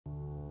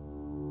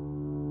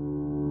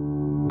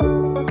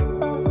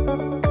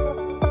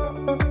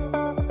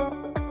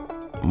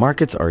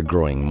markets are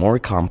growing more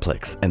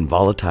complex and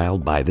volatile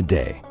by the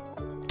day.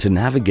 To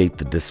navigate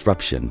the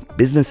disruption,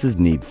 businesses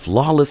need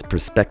flawless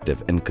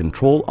perspective and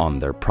control on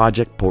their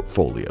project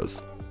portfolios.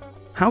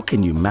 How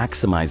can you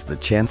maximize the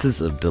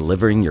chances of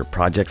delivering your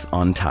projects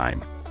on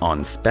time,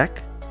 on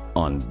spec,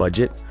 on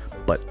budget,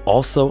 but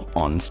also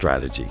on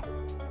strategy?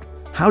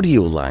 How do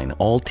you align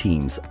all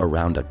teams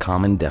around a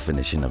common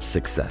definition of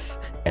success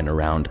and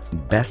around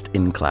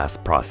best-in-class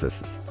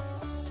processes?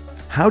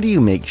 How do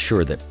you make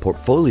sure that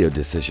portfolio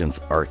decisions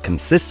are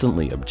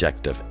consistently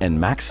objective and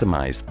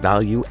maximize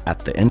value at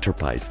the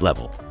enterprise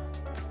level?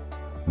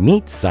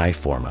 Meet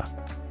Sciforma.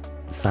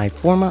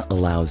 Sciforma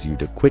allows you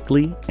to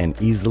quickly and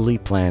easily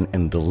plan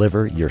and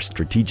deliver your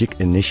strategic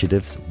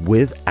initiatives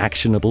with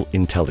actionable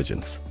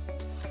intelligence.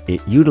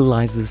 It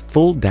utilizes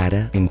full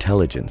data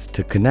intelligence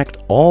to connect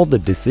all the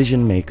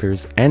decision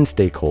makers and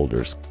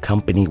stakeholders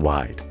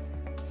company-wide.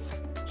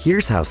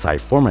 Here's how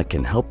Sciforma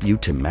can help you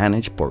to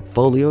manage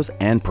portfolios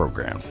and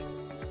programs.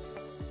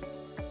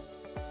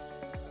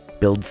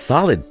 Build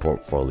solid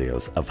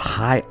portfolios of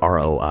high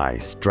ROI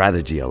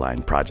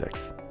strategy-aligned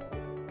projects.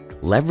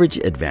 Leverage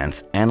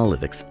advanced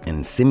analytics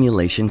and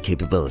simulation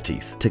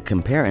capabilities to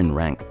compare and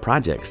rank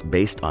projects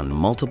based on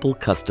multiple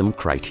custom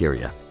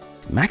criteria.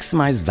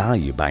 Maximize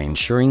value by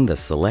ensuring the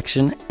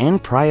selection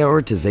and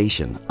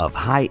prioritization of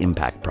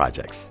high-impact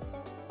projects.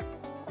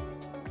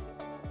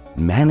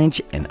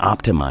 Manage and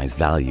optimize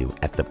value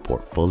at the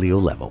portfolio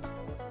level.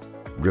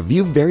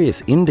 Review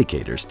various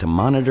indicators to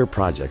monitor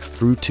projects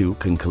through to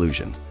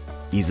conclusion.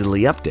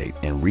 Easily update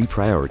and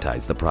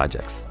reprioritize the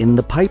projects in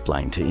the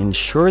pipeline to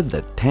ensure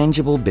that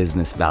tangible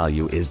business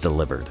value is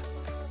delivered.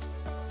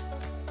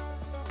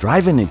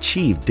 Drive and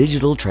achieve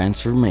digital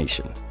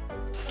transformation.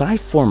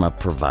 Sciforma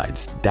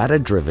provides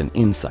data-driven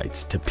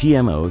insights to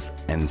PMOs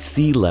and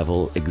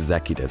C-level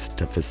executives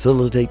to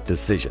facilitate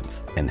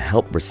decisions and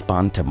help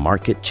respond to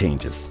market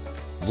changes.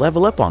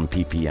 Level up on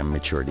PPM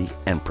maturity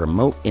and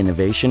promote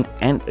innovation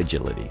and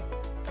agility.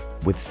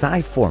 With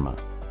Sciforma,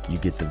 you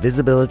get the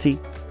visibility,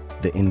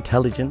 the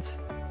intelligence,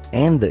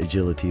 and the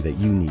agility that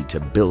you need to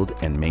build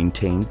and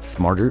maintain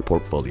smarter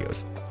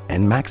portfolios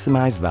and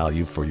maximize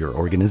value for your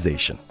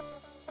organization.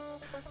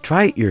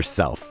 Try it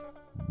yourself.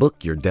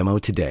 Book your demo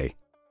today.